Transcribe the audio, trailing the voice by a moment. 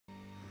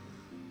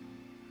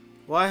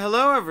Why,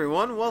 hello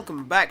everyone,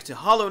 welcome back to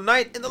Hollow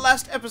Knight. In the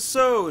last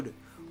episode,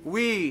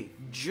 we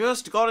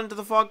just got into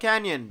the Fog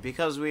Canyon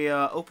because we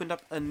opened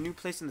up a new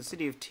place in the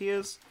City of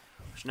Tears,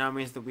 which now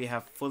means that we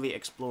have fully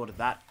explored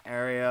that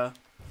area,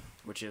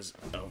 which is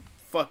a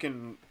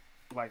fucking,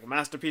 like, a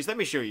masterpiece. Let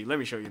me show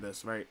you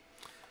this, right?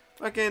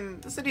 Fucking,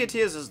 the City of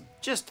Tears is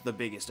just the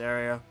biggest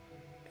area.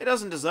 It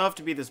doesn't deserve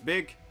to be this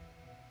big,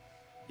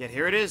 yet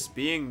here it is,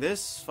 being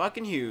this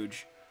fucking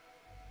huge.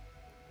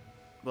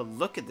 But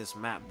look at this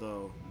map,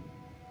 though.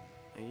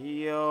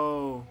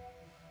 Yo,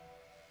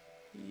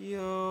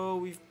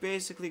 we've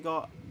basically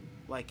got,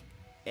 like,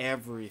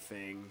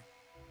 everything.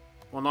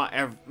 Well, not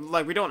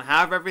like, we don't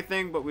have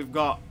everything, but we've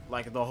got,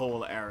 like, the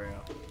whole area.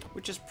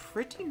 Which is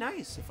pretty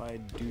nice, if I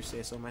do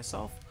say so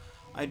myself.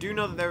 I do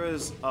know that there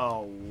is,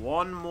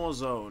 one more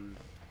zone,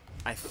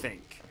 I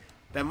think.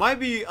 There might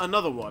be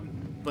another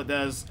one, but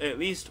there's at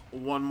least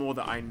one more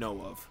that I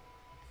know of.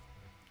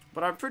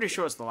 But I'm pretty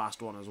sure it's the last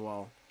one as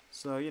well.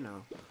 So, you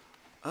know.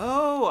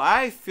 Oh,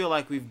 I feel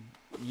like we've...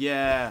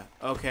 Yeah,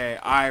 okay,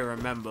 I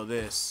remember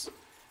this.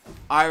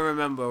 I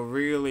remember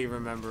really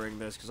remembering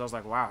this, because I was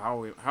like,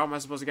 wow, how am I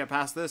supposed to get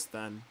past this,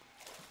 then?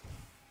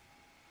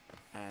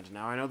 And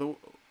now I know the...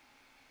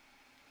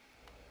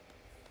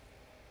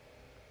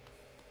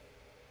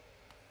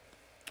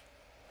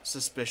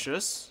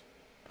 Suspicious.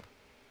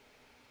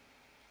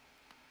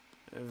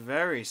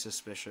 Very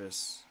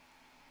suspicious.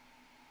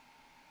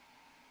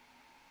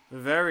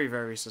 Very,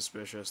 very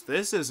suspicious.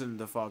 This isn't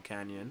the Fog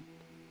Canyon.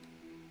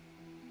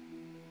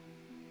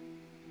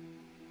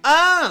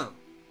 Oh!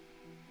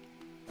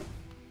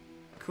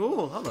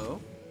 Cool, hello.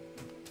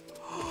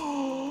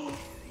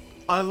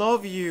 I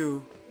love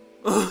you.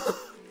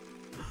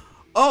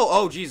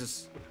 Oh,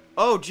 Jesus.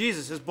 Oh,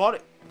 Jesus, his body...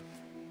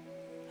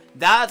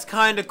 That's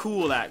kind of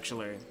cool,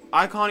 actually.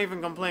 I can't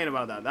even complain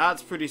about that.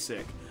 That's pretty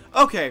sick.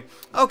 Okay.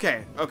 Let's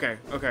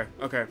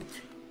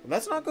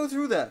not go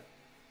through that.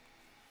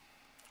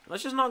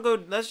 Let's just not go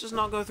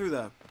through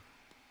there.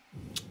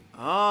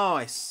 Oh,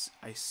 I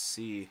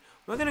see.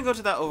 We're gonna go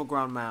to that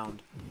overground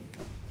mound.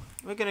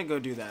 We're gonna go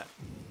do that.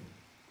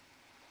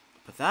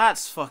 But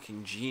that's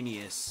fucking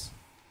genius.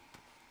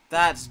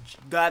 That's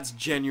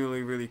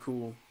genuinely really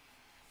cool.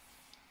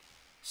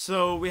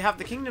 So we have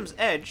the kingdom's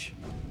edge,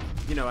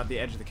 you know, at the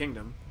edge of the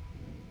kingdom,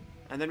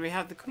 and then we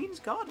have the Queen's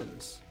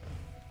Gardens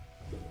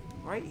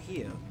right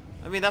here.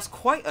 I mean, that's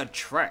quite a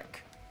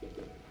trek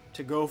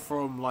to go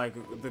from, like,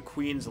 the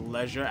Queen's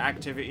leisure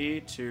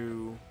activity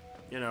to,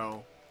 you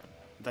know,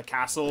 the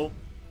castle.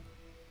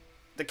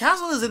 The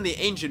castle is in the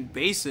ancient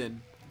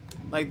basin.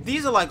 Like,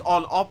 these are, like,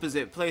 on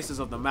opposite places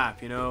of the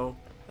map, you know?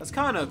 That's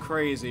kind of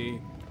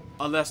crazy.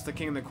 Unless the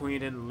king and the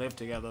queen didn't live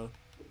together.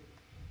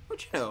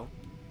 But, you know,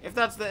 if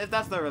that's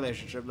their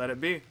relationship, let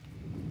it be.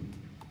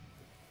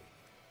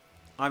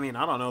 I mean,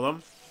 I don't know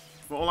them.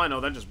 For all I know,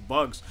 they're just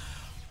bugs.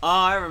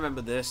 I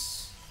remember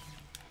this.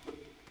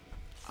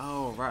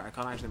 Oh, right, I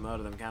can't actually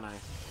murder them, can I?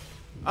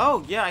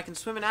 Oh, yeah, I can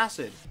swim in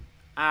acid.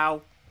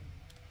 Ow.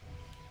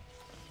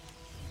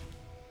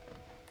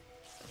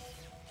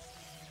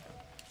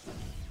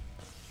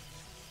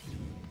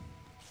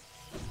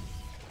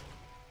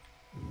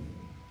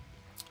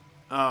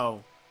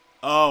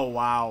 Oh,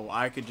 wow,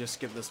 I could just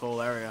skip this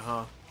whole area,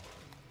 huh?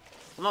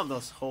 Well, not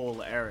this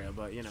whole area,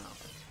 but, you know.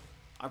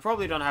 I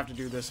probably don't have to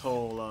do this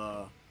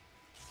whole,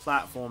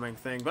 platforming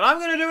thing, but I'm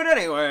gonna do it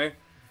anyway.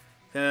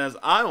 Because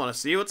I want to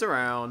see what's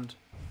around.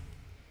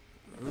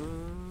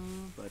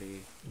 Ooh,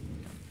 buddy.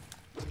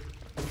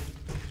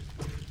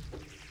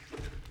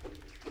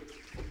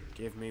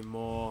 Give me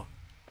more.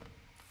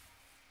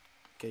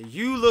 Okay,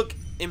 you look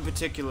in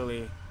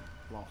particularly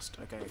lost.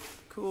 Okay,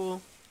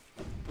 cool.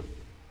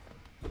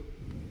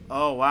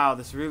 Oh, wow,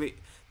 this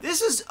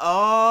is...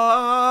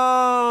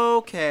 Oh,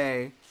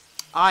 okay.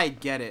 I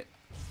get it.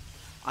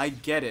 I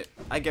get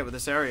what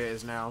this area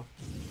is now.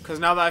 Because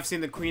now that I've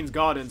seen the Queen's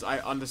Gardens, I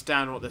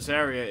understand what this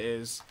area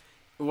is.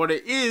 What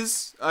it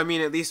is, I mean,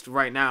 at least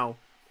right now,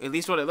 at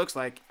least what it looks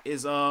like,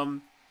 is,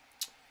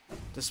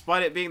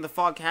 despite it being the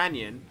Fog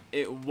Canyon,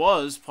 it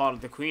was part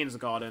of the Queen's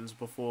Gardens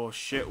before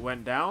shit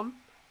went down,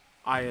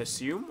 I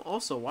assume.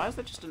 Also, why is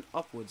there just an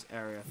upwards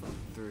area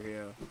through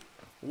here?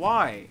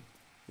 Why?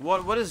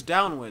 What is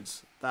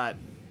downwards that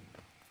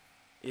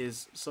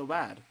is so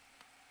bad?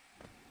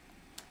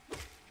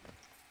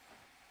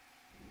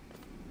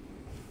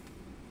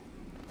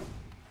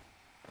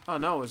 Oh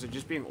no, is it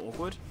just being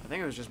awkward? I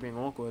think it was just being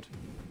awkward.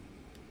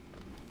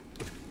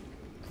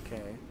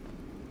 Okay.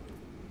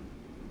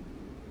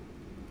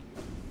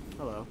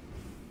 Hello.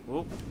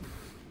 Whoop.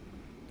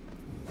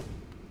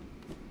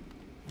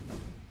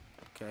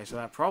 Okay, so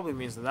that probably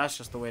means that that's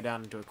just the way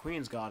down into a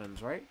Queen's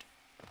Gardens, right?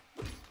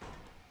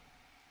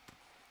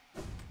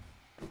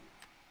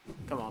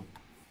 Come on.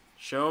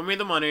 Show me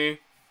the money.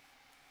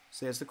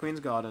 Say it's the Queen's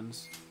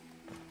Gardens.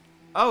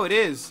 Oh, it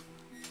is.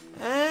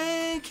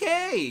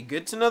 Okay,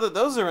 good to know that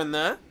those are in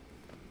there.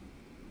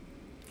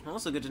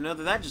 Also good to know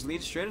that that just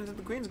leads straight into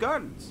the Queen's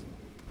Gardens.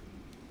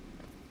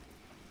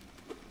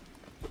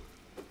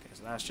 Okay,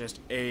 so that's just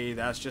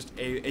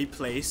a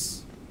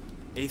place.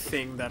 a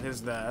thing that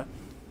is there.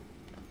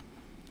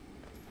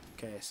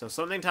 Okay, so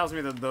something tells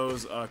me that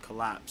those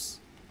collapse.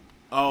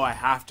 Oh, I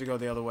have to go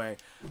the other way.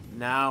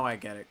 Now I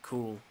get it.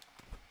 Cool.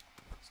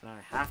 So now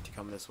I have to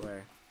come this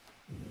way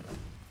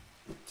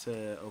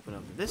to open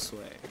up this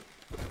way.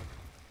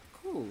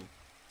 Cool.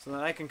 So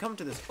that I can come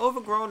to this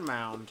overgrown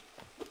mound,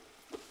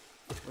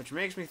 which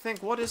makes me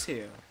think, what is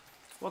here?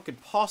 What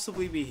could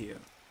possibly be here?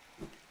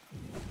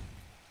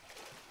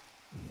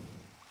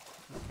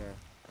 Okay.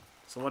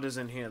 So what is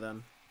in here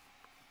then?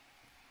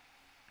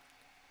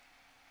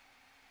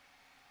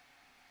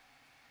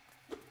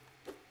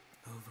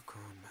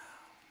 Overgrown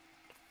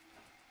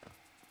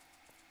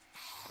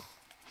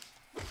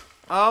mound.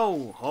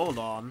 Oh, hold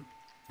on.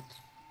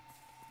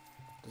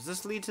 Does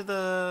this lead to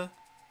the...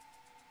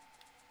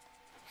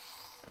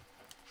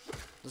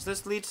 Does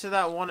this lead to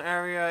that one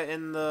area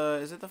in the...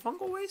 Is it the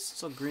fungal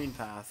wastes or green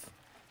path?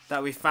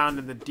 That we found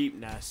in the deep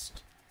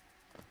nest.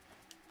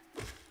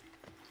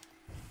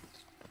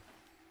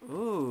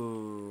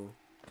 Ooh.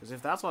 Because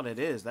if that's what it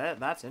is,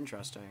 that's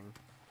interesting.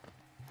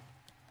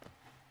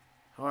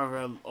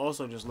 However, it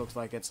also just looks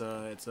like it's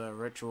a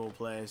ritual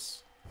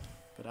place.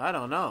 But I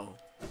don't know.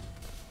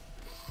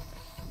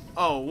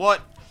 Oh, what?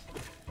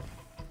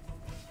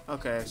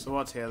 Okay, so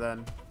what's here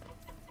then?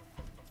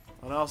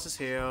 What else is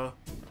here?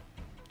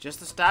 Just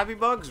the stabby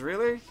bugs,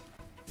 really?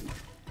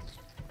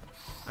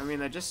 I mean,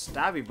 they're just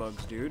stabby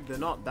bugs, dude. They're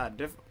not that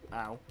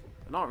Ow.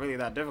 They're not really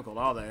that difficult,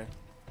 are they?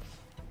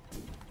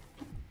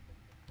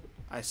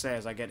 I say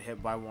as I get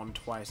hit by one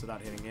twice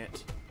without hitting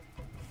it.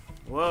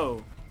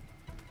 Whoa.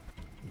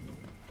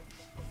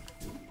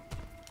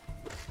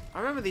 I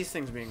remember these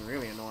things being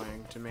really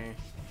annoying to me.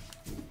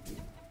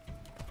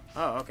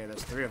 Oh, okay,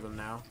 there's 3 of them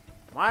now.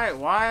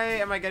 Why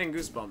am I getting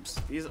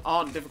goosebumps? These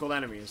aren't difficult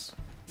enemies.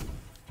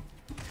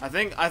 I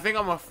think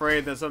I'm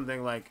afraid that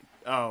something like...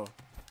 Oh.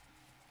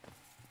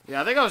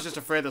 Yeah, I think I was just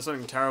afraid that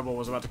something terrible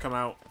was about to come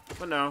out.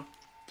 But no.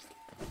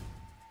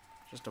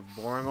 Just a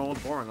boring old.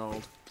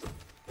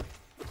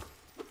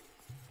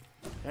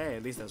 Hey,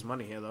 at least there's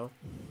money here, though.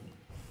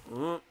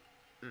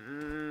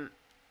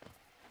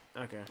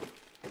 Okay.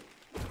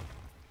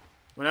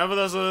 Whenever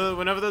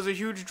there's a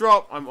huge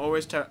drop, I'm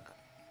always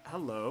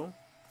Hello?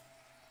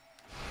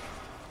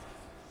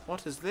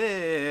 What is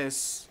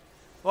this?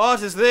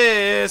 What is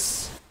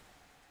this?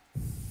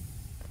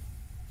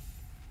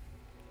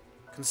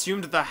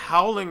 Consumed the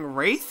Howling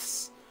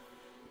Wraiths?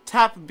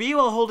 Tap B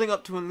while holding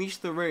up to unleash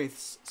the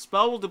Wraiths.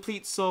 Spell will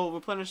deplete soul,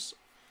 replenish...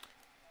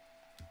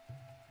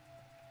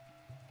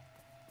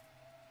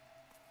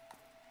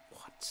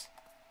 What?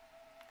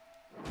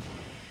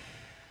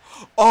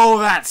 Oh,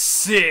 that's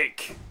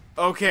sick!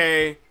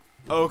 Okay.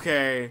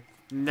 Okay.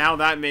 Now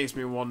that makes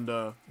me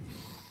wonder.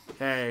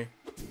 Hey,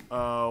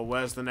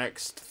 where's the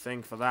next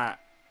thing for that?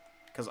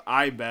 Because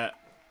I bet...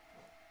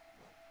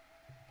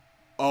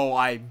 Oh,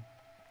 I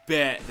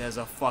bet there's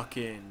a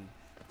fucking...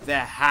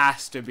 There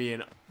has to be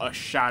a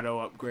shadow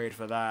upgrade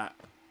for that.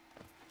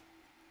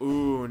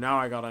 Ooh, now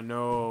I gotta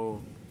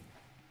know.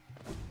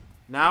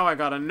 Now I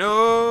gotta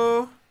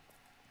know.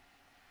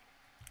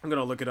 I'm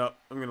gonna look it up.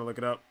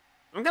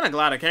 I'm kind of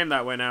glad I came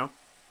that way now.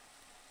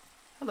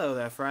 Hello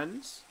there,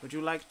 friends. Would you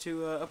like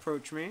to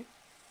approach me?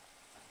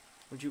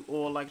 Would you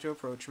all like to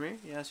approach me?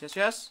 Yes, yes,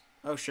 yes.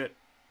 Oh, shit.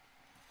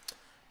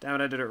 Damn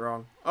it, I did it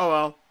wrong. Oh,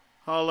 well.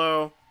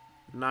 Hollow.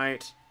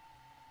 Night.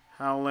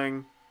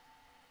 Howling.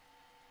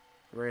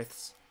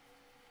 Wraiths.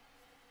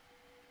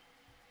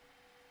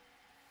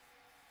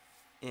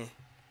 Eh.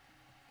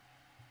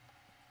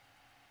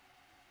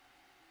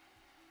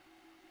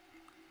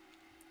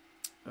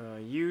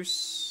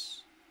 Use.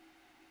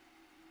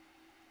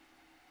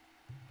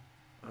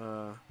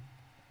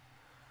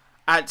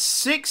 At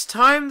 6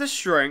 times the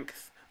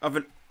strength of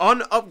an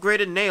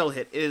unupgraded nail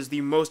hit, it is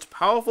the most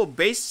powerful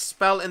base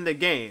spell in the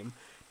game,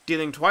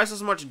 dealing twice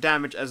as much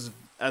damage as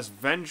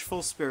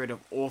Vengeful Spirit if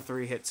all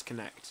 3 hits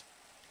connect.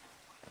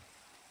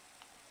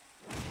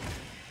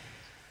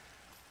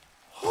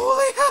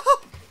 Holy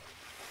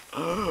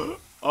hell!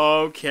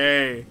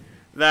 Okay,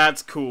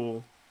 that's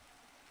cool.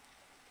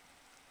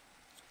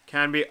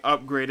 Can be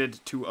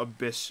upgraded to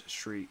Abyss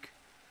Shriek.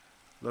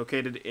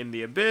 Located in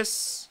the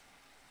Abyss.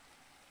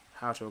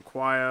 How to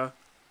acquire.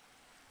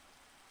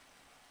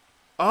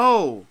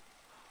 Oh!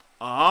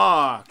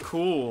 Ah,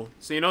 cool.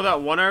 So you know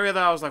that one area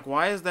that I was like,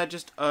 why is that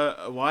just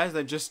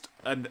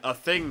a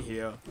thing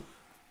here?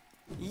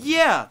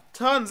 Yeah,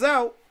 turns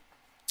out,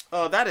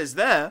 that is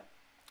there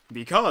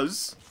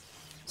because,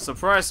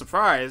 surprise,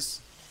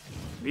 surprise,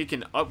 we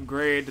can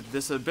upgrade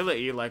this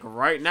ability like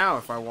right now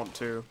if I want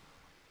to.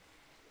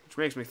 Which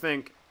makes me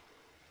think,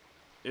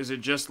 is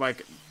it just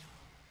like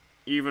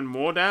even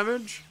more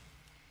damage?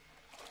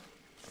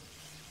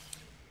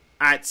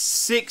 At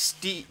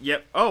 60,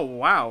 yep, oh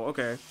wow,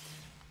 okay.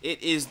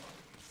 It is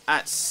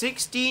at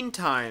 16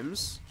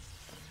 times.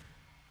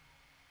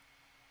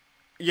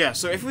 Yeah,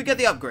 so if we get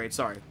the upgrade,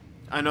 sorry.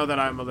 I know that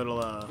I'm a little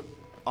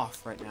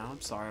off right now.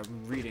 I'm sorry,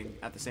 I'm reading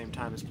at the same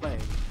time as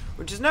playing,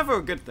 which is never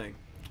a good thing.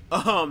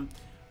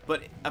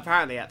 But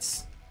apparently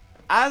as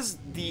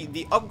the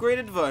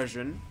upgraded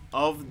version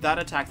of that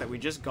attack that we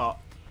just got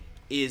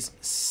is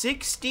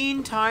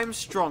 16 times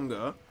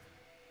stronger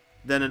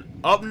than an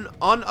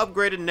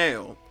unupgraded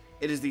nail.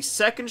 It is the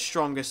second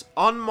strongest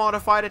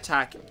unmodified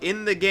attack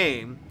in the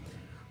game,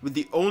 with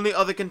the only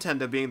other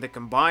contender being the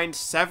combined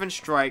 7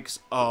 strikes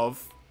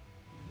of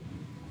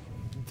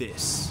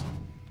this.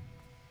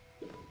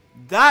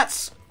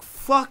 That's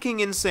fucking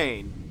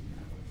insane.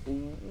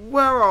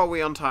 Where are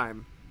we on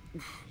time?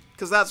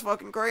 Because that's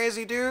fucking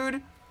crazy,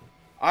 dude.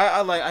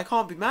 I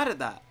can't be mad at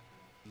that.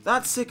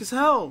 That's sick as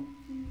hell.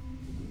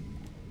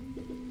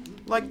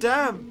 Like,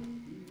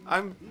 damn.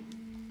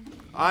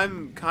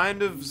 I'm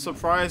kind of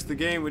surprised the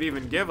game would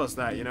even give us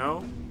that, you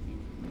know?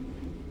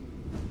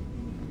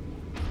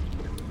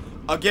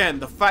 Again,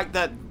 the fact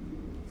that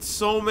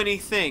so many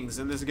things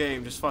in this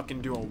game just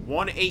fucking do a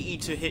 180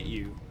 to hit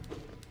you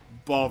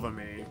bother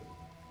me.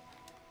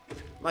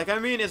 Like, I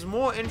mean, it's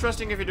more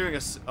interesting if you're doing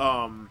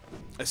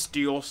a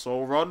Steel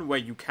Soul run where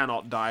you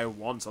cannot die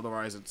once,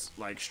 otherwise it's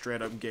like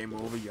straight up game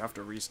over, you have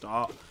to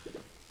restart.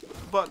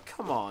 But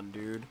come on,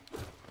 dude.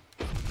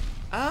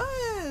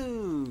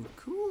 Oh,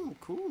 cool,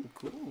 cool,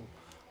 cool.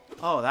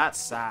 Oh, that's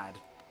sad.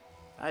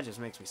 That just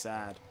makes me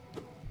sad.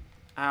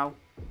 Ow.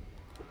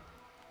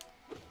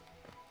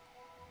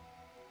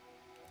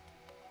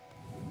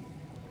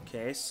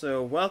 Okay,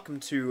 so welcome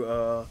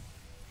to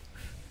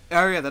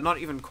area that not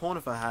even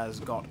Cornifer has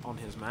got on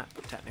his map,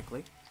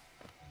 technically.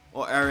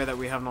 Or area that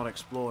we have not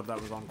explored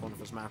that was on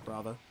Cornifer's map,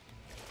 rather.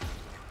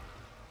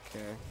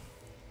 Okay.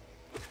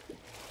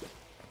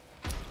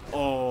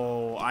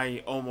 Oh,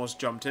 I almost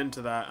jumped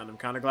into that, and I'm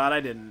kind of glad I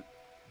didn't.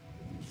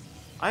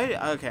 Okay,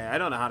 I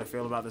don't know how to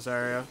feel about this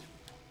area.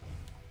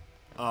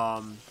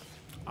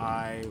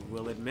 I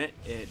will admit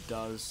it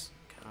does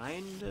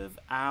kind of,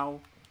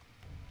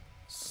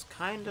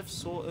 kind of,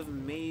 sort of,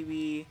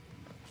 maybe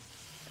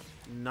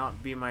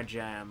not be my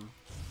jam.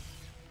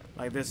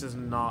 Like, this is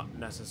not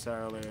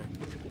necessarily...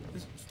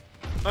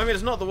 I mean,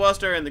 it's not the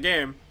worst area in the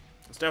game.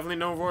 It's definitely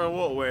no Royal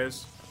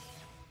Waterways.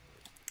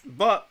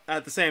 But,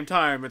 at the same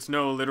time, it's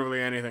no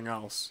literally anything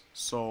else.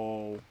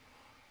 So...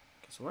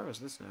 Okay, so where is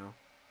this now?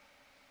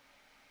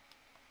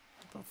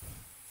 What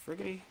the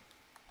friggity?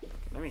 Okay,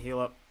 let me heal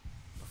up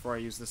before I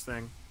use this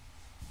thing.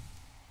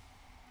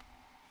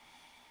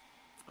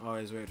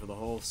 Always wait for the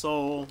whole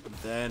soul,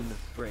 then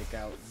break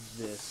out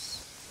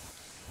this.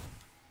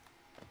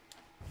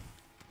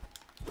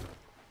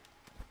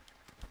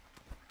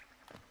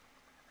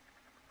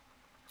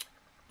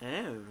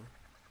 Oh,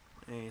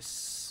 I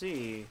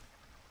see.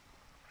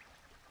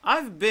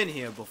 I've been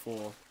here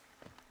before.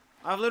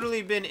 I've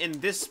literally been in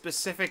this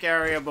specific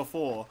area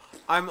before.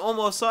 I'm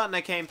almost certain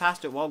I came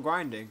past it while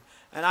grinding,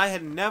 and I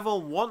had never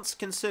once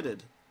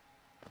considered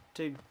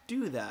to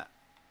do that.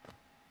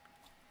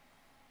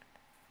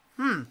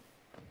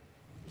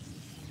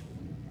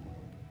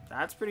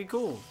 That's pretty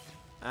cool.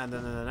 And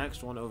then the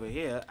next one over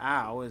here,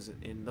 is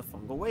in the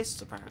fungal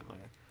wastes, apparently.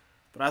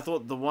 But I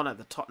thought the one at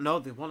the top... No,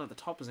 the one at the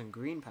top is in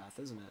Green Path,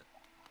 isn't it?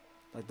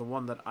 Like, the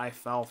one that I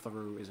fell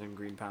through is in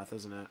Green Path,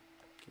 isn't it?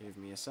 Give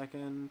me a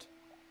second.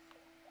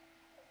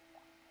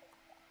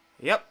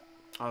 Yep,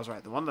 I was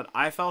right. The one that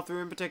I fell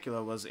through in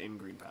particular was in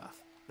Green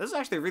Path. This is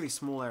actually a really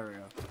small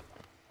area.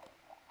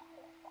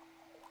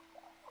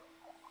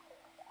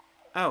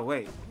 Oh,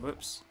 wait.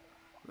 Whoops.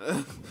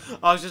 I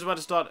was just about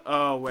to start...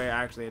 Oh, wait,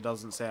 actually, it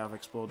doesn't say I've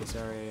explored this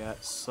area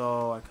yet,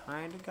 so I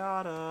kinda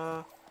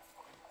gotta...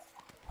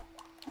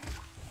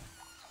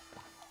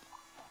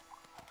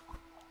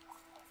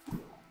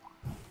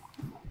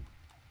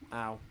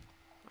 Ow.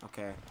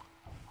 Okay.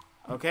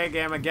 Okay,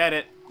 game, I get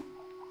it.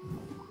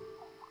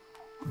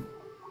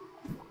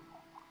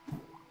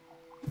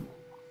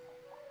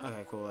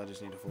 Okay, cool, I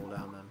just need to fall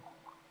down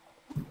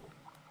then.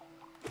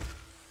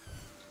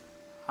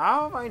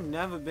 How have I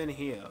never been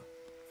here?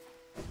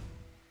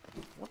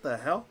 What the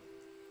hell?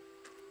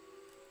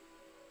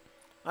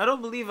 I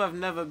don't believe I've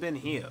never been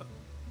here.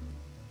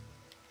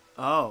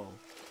 Oh.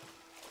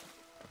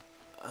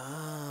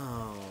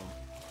 Oh.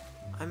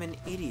 I'm an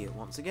idiot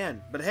once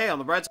again. But hey, on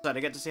the bright side, I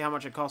get to see how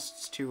much it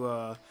costs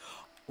to,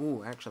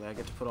 Ooh, actually, I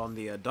get to put on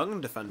the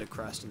Dungeon Defender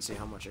crest and see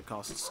how much it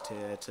costs to...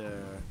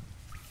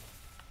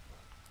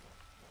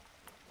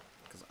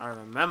 Because I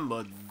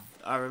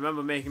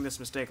remember making this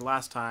mistake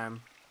last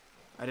time.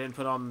 I didn't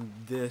put on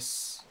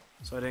this,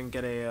 so I didn't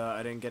get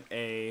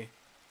a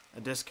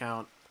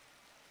discount.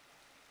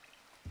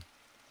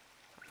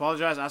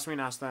 Apologize, ask me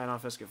and ask that and I'll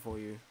fisk it for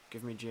you.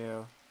 Give me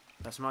Geo.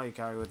 That smile you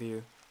carry with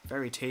you.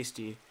 Very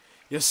tasty.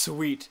 You're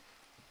sweet.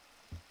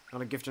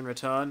 Want a gift in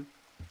return?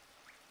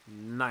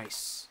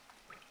 Nice.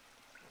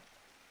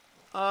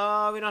 We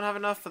don't have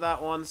enough for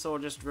that one, so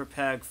we'll just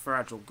repair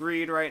Fragile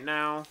Greed right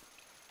now.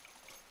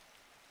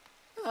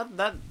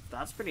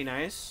 That's pretty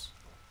nice.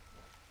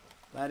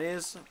 That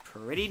is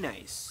pretty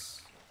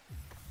nice.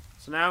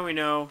 So now we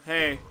know,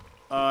 hey,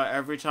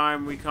 every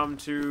time we come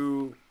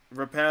to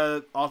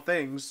repair our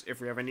things,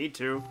 if we ever need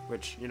to,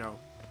 which, you know,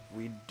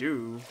 we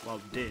do,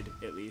 well, did,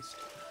 at least.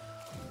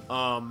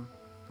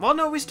 Well,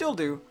 no, we still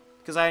do,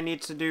 because I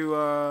need to do,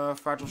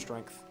 Fragile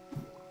Strength.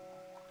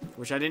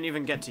 which I didn't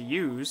even get to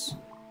use,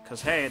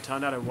 because, hey, it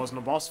turned out it wasn't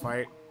a boss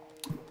fight.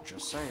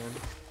 Just saying.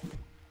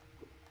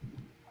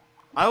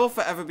 I will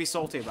forever be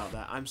salty about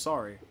that. I'm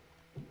sorry.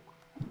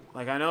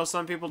 Like, I know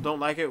some people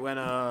don't like it when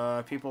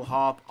people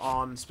harp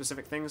on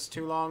specific things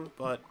too long,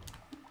 but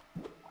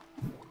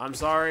I'm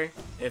sorry.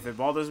 If it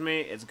bothers me,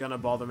 it's gonna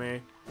bother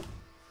me.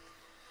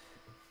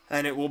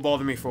 And it will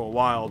bother me for a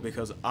while,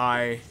 because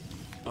I,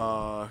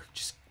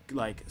 just,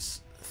 like,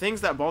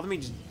 things that bother me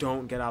just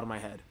don't get out of my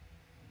head.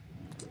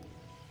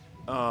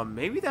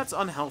 Maybe that's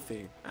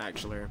unhealthy,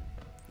 actually,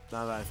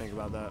 now that I think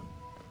about that.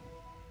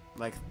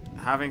 Like,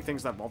 having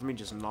things that bother me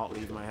just not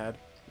leave my head.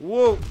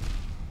 Whoa!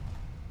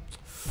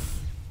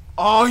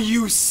 Are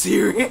you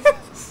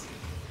serious?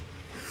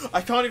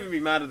 I can't even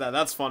be mad at that.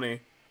 That's funny.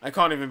 I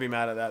can't even be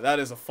mad at that. That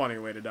is a funny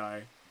way to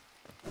die.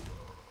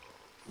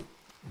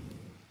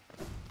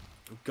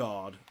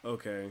 God.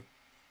 Okay.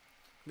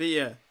 But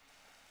yeah.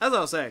 As I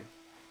was saying,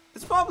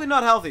 it's probably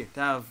not healthy to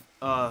have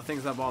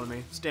things that bother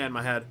me stay in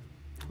my head.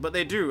 But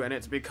they do, and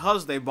it's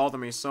because they bother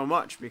me so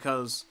much,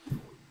 because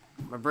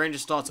my brain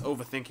just starts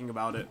overthinking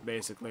about it,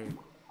 basically.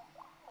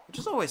 Which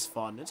is always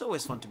fun. It's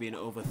always fun to be an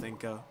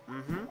overthinker.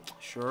 Mm-hmm.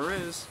 Sure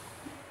is.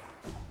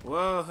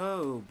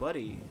 Whoa-ho,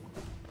 buddy.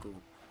 Cool.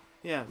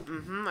 Yeah,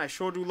 mm-hmm. I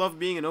sure do love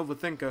being an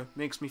overthinker.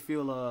 Makes me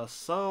feel,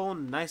 so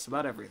nice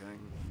about everything.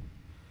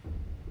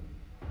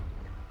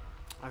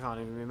 I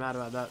can't even be mad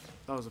about that.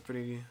 That was a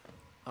pretty,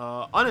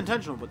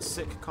 unintentional but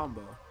sick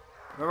combo.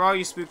 Where are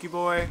you, spooky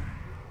boy?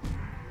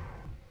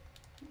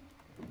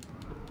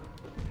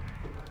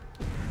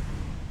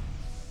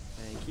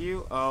 Thank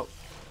you. Oh.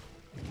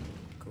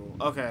 Cool.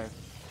 Okay.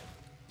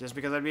 Just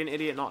because I'd be an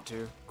idiot not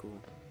to. Cool.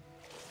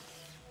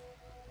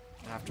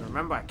 I have to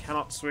remember I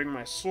cannot swing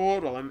my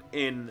sword while I'm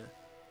in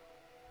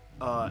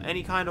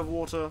any kind of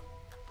water.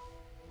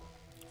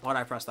 Why'd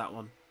I press that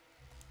one?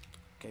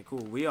 Okay,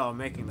 cool. We are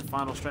making the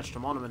final stretch to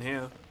Monument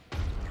here.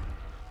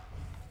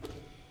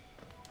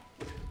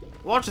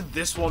 Watch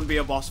this one be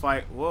a boss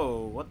fight.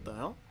 Whoa, what the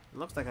hell? It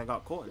looks like I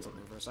got caught in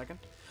something for a second.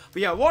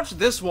 But yeah, watch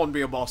this one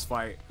be a boss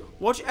fight.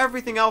 Watch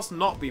everything else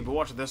not be, but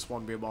watch this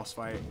one be a boss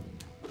fight.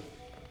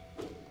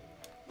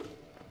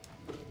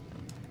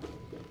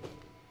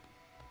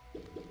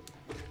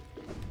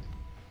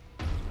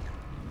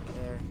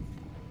 Okay.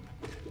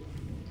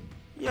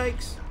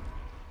 Yikes.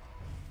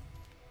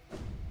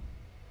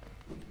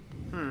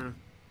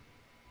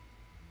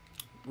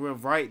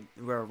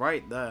 We're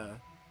right there.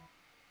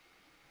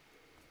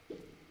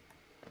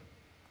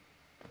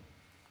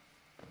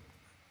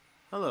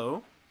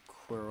 Hello,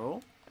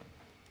 Quirrell.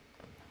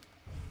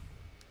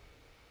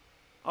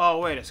 Oh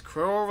wait, is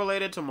Quirrell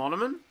related to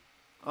Monument?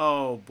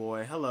 Oh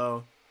boy,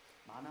 hello.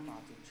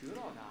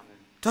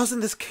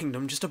 Doesn't this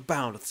kingdom just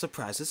abound with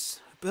surprises?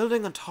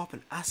 Building on top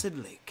an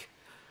acid lake.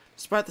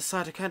 Despite the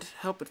sight, I can't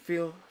help but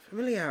feel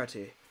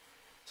familiarity.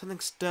 Something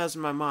stirs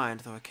in my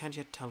mind, though I can't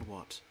yet tell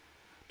what.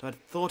 Though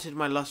I'd thought it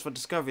my lust for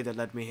discovery that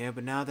led me here,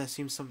 but now there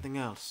seems something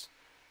else.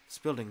 This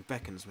building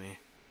beckons me.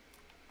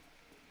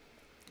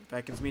 It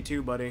beckons me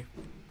too, buddy.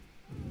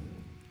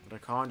 But I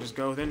can't just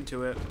go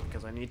into it,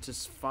 because I need to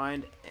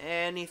find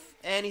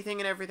anything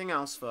and everything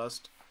else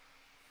first.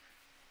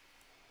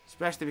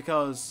 Especially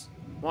because,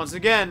 once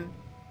again,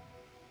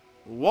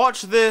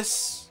 watch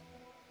this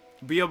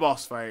be a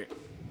boss fight.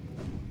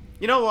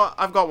 You know what?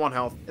 I've got 1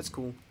 health. It's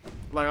cool.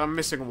 Like, I'm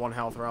missing 1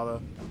 health, rather.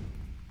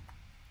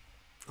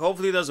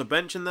 Hopefully there's a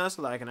bench in there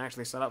so that I can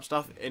actually set up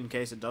stuff in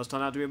case it does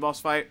turn out to be a boss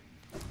fight.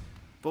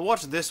 But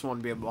watch this one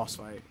be a boss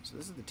fight. So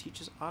this is the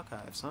Teacher's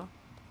Archives, huh?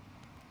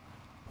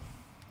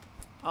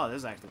 Oh, this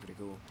is actually pretty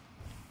cool.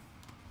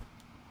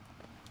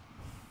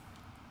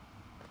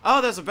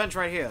 Oh, there's a bench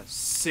right here.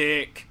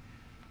 Sick.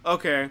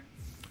 Okay.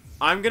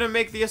 I'm gonna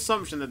make the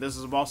assumption that this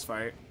is a boss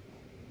fight.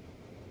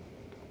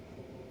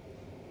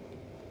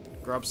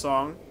 Grub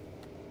Song.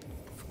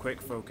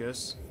 Quick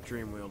Focus.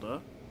 Dream Wielder.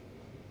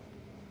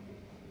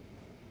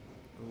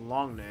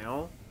 Long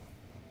Nail.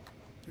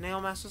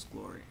 Nail Master's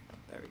Glory.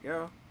 There we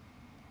go.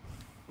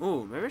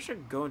 Ooh, maybe I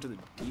should go into the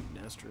Deep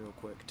Nest real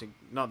quick.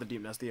 Not the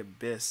Deep Nest, the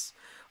Abyss.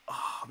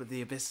 Oh, but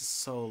the Abyss is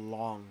so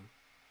long.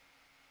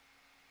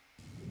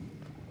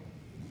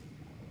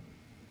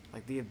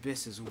 Like, the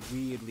Abyss is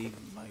weirdly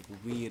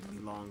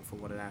long for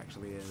what it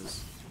actually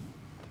is.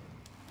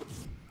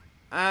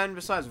 And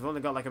besides, we've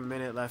only got like a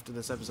minute left of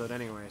this episode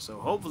anyway, so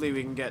hopefully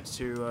we can get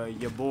to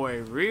your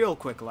boy real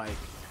quick, like.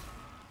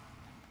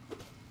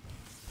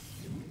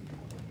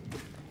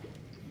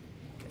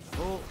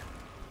 Careful.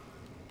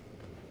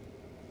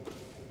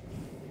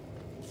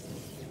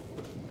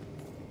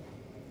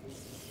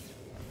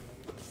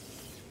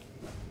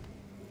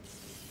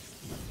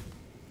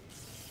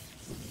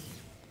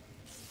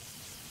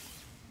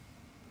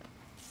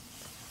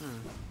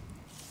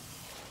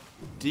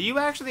 Do you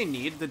actually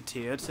need the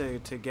tier to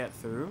get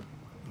through?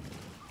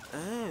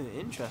 Oh,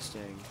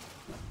 interesting.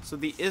 So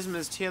the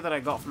Isma's tier that I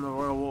got from the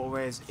Royal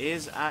Waterways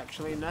is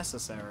actually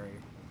necessary.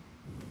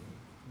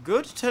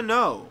 Good to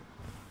know.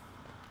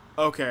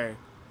 Okay.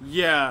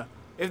 Yeah.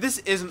 If this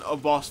isn't a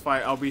boss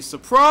fight, I'll be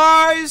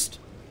surprised!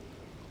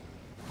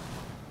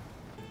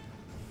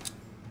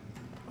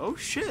 Oh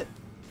shit.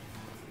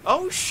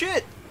 Oh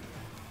shit.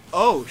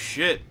 Oh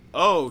shit.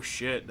 Oh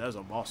shit. That's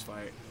a boss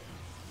fight.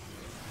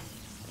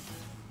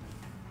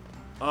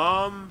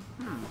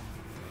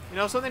 You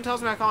know, something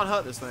tells me I can't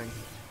hurt this thing.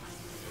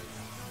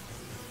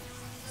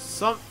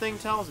 Something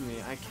tells me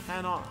I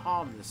cannot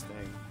harm this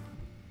thing.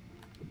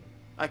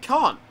 I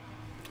can't.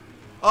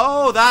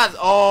 Oh,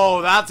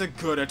 that's a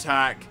good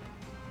attack.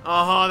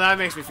 Uh-huh, that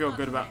makes me feel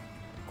good about...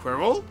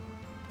 Quirrell?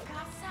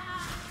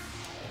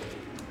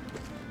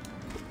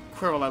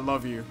 Quirrell, I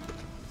love you.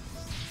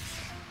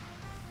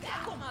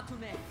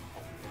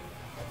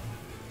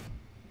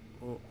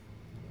 Oh.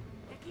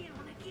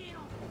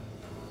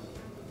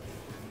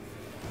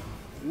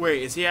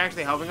 Wait, is he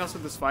actually helping us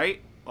with this fight?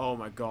 Oh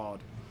my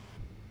god.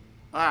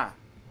 Ah.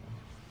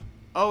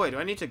 Oh wait, do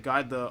I need to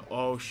guide the...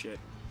 Oh shit.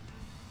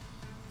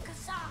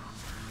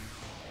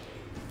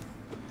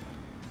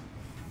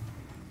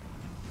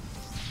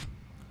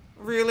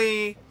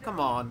 Really? Come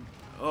on.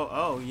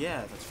 Oh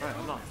yeah, that's right.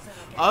 I'm not.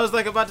 I was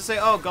like about to say,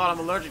 oh god, I'm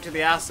allergic to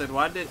the acid.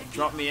 Why did it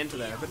drop me into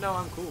there? But no,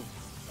 I'm cool.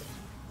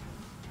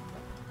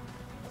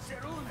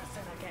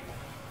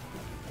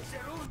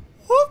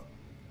 Whoop.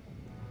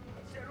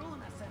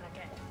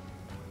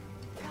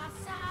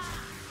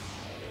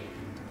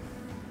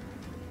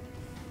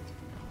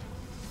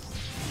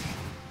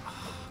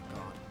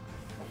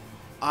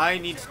 I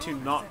need to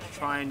not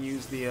try and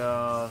use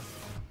the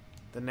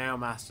Nail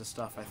Master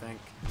stuff, I think.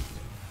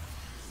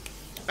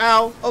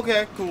 Ow!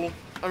 Okay, cool.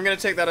 I'm gonna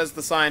take that as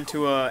the sign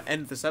to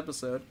end this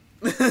episode.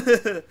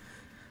 But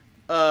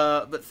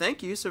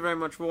thank you so very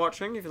much for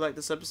watching. If you liked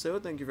this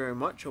episode, thank you very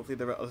much. Hopefully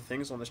there are other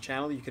things on this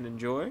channel you can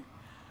enjoy.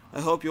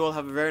 I hope you all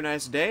have a very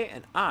nice day,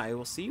 and I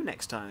will see you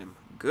next time.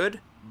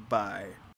 Goodbye.